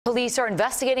Police are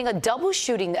investigating a double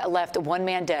shooting that left one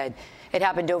man dead. It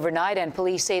happened overnight, and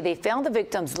police say they found the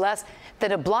victims less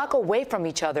than a block away from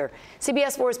each other.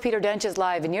 CBS 4's Peter Oench is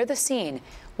live and near the scene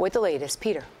with the latest.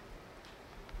 Peter.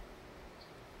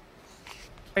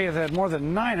 That more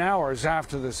than 9 hours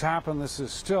after this happened, this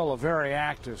is still a very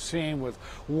active scene with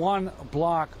one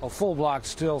block, a full block,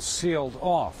 still sealed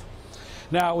off.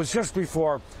 Now, it was just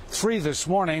before 3 this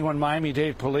morning when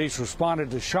Miami-Dade police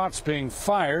responded to shots being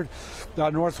fired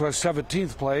on Northwest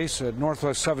 17th Place at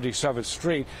Northwest 77th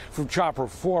Street. From Chopper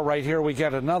 4 right here, we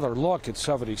get another look at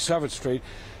 77th Street.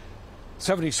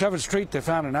 77th Street, they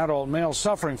found an adult male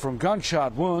suffering from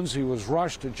gunshot wounds. He was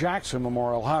rushed to Jackson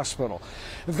Memorial Hospital.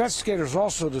 Investigators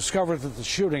also discovered that the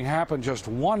shooting happened just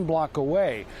 1 block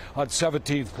away on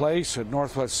 17th Place at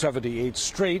Northwest 78th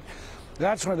Street.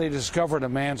 That's where they discovered a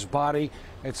man's body.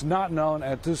 It's not known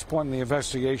at this point in the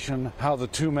investigation how the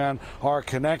two men are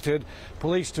connected.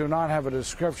 Police do not have a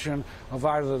description of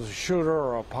either the shooter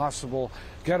or a possible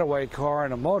getaway car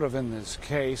and a motive in this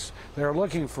case. They're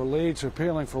looking for leads,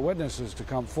 appealing for witnesses to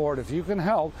come forward. If you can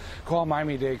help, call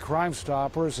Miami-Dade Crime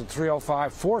Stoppers at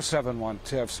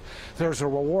 305-471-TIPS. There's a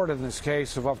reward in this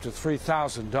case of up to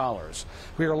 $3,000.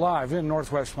 We are live in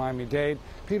Northwest Miami-Dade.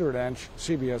 Peter Oench,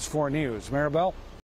 CBS 4 News. Maribel?